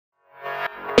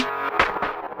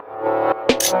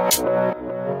Hey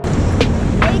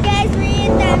guys, we're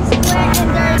in Times Square and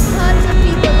there are tons of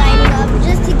people lining up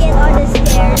just to get on the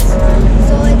stairs.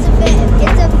 So it's a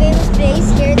famous place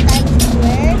here at Times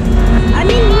Square. I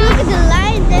mean, look at the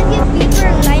line. Plenty of people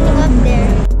are lining up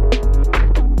there.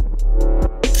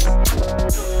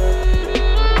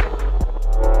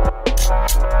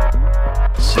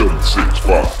 Seven, 6,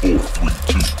 5, 4, 3,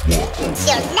 2, 1.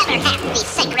 You'll never have the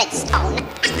sacred stone.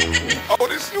 Oh,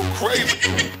 this you crazy.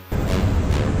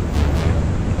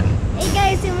 Hey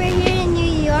guys, so we're here in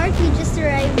New York. We just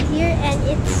arrived here and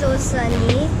it's so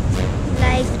sunny.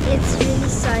 Like, it's really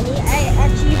sunny. I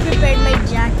actually prepared my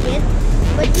jacket,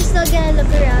 but we're still gonna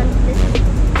look around.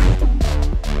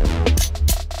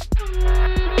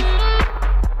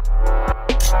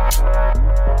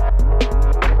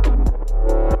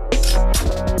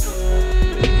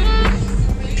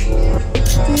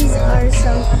 These are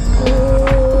some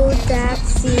cool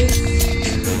taxis.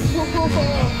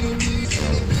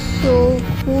 So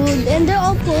cool, and they're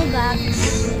all pullbacks.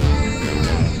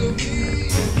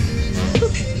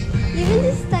 Even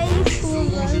this tiny school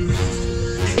bus.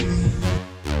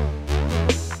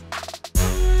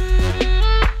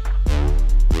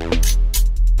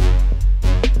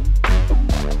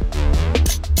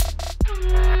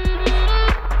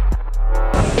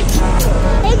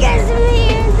 Hey guys, we're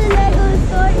here in the Lego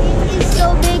store. It is so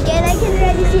big and I can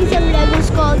already see some Lego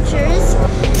sculptures.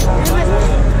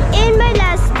 In my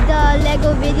last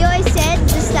Lego video, I said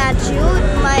the statue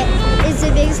is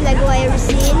the biggest Lego I ever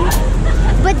seen.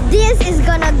 But this is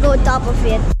gonna go top of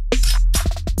it.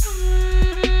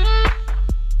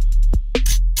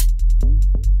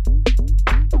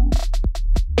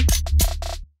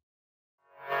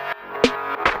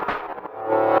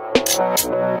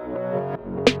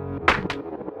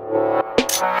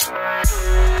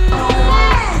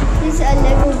 This is a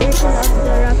Lego version of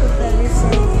the Rockefeller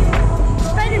Center.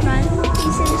 Spider-Man. He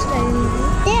said Spider-Man.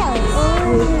 Yeah.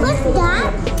 What's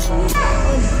that?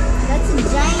 That's a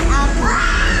giant apple.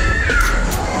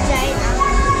 Giant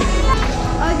apple.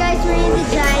 Oh guys, we're in the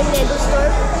giant Lego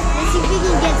store. Let's see if we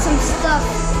can get some stuff.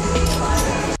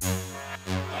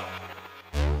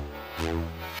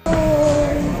 Oh,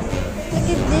 look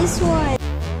at this one.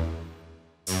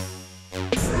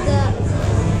 It's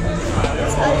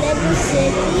a Lego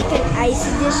City, an ice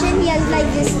edition. He has like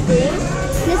this thing.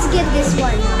 Let's get this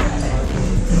one.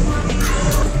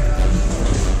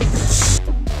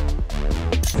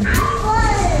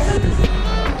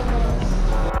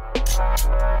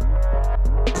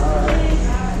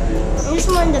 There's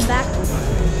more in the back.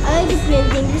 I like the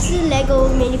printing. This is a Lego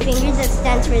minifinger that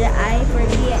stands for the I for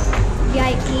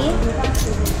VIP.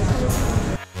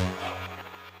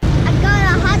 I got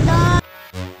a hot dog.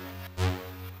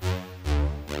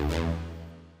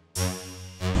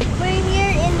 We're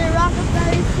here in the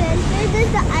Rockefeller Center.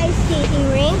 There's the ice skating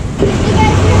rink. You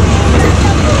guys are seeing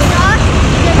the rock.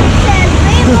 There's a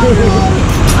rainbow room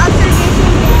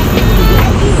observation deck.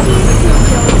 And you see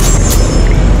studios.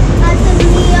 Has some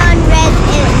neon red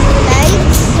and blue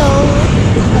lights, so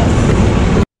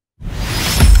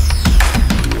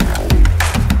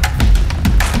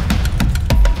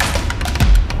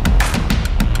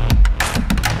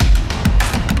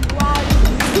wow, this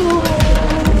is cool.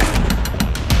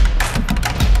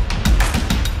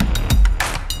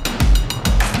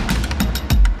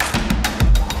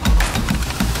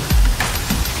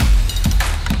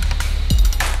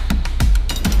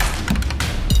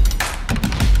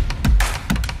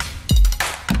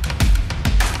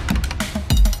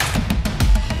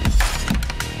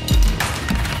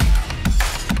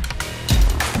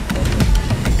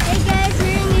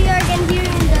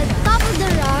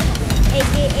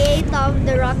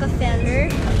 The Rockefeller.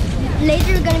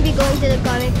 Later we're gonna be going to the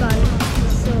Comic-Con.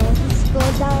 So let's go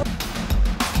down.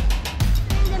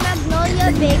 In the Magnolia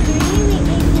Bakery, we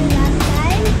ate here last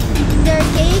time. Their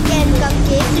cake and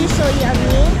cupcakes are so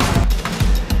yummy.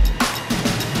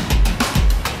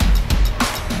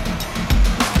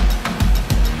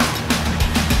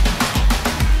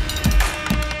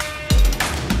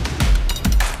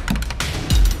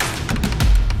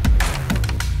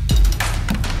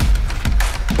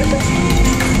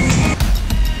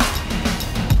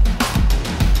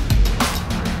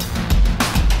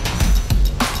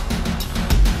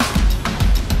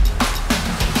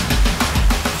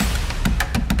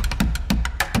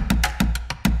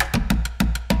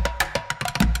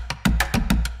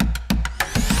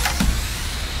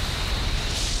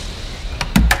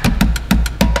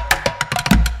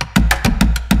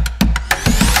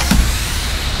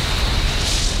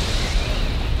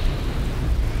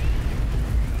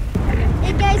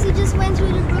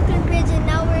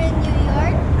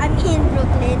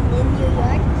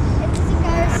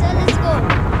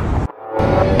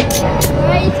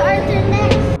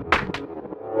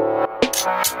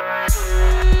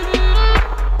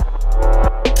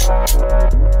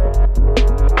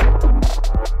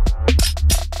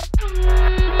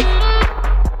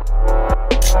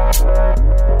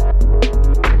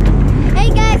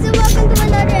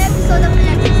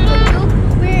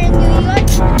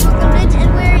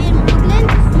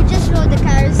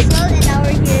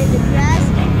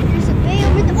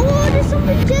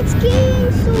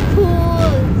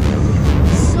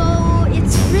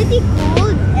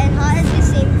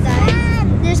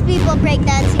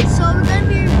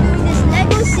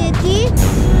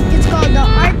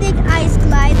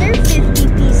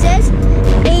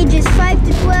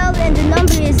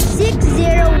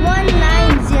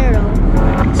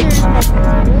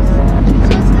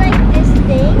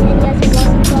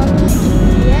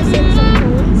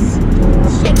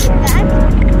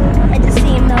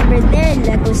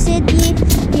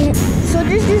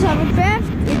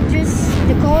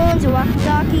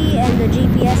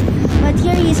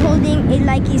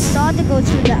 how to go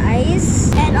through the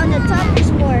ice. And on the top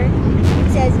there's more.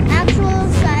 It says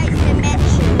actual size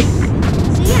dimensions.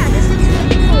 So yeah, this looks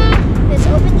really cool. Let's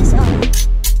open this up.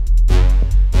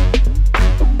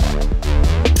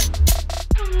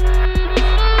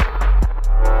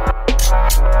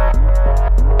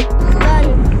 Done.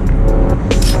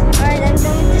 Alright, I'm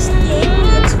done with this thing.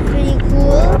 Looks pretty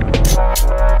cool.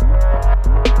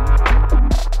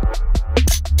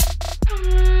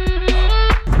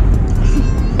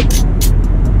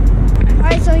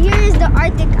 Alright, so here is the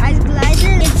Arctic Ice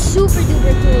Glider. It's super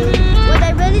duper cool. What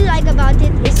I really like about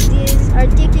it is these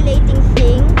articulating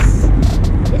things.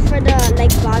 It's for the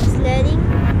like bobsledding.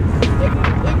 It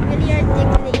really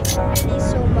articulates really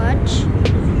so much.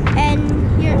 And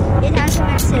here it has some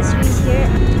accessories here.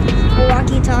 A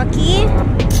walkie-talkie,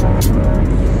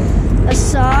 a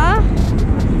saw.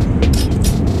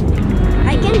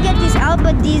 I can get these out,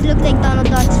 but these look like Donald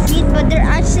Duck's feet, but they're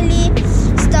actually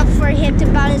stuff for him to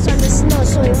balance on the snow.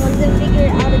 So I want to figure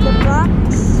it out of the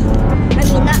box. I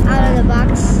mean, not out of the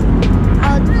box,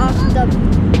 out of the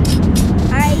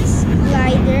ice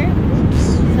glider.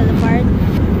 Oops, fell apart.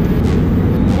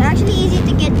 It's actually easy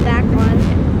to get back on.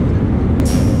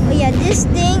 Oh yeah, this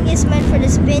thing is meant for the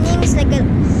spinning. It's like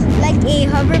a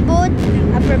hoverboat,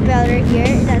 a propeller here.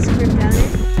 It has a propeller.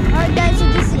 Alright guys, so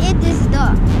this is it. This is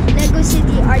the Lego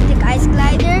City Arctic Ice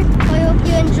Glider. So I hope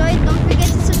you enjoyed. Don't forget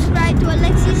to subscribe to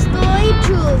Aleksi's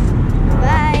Toytube.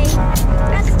 Bye.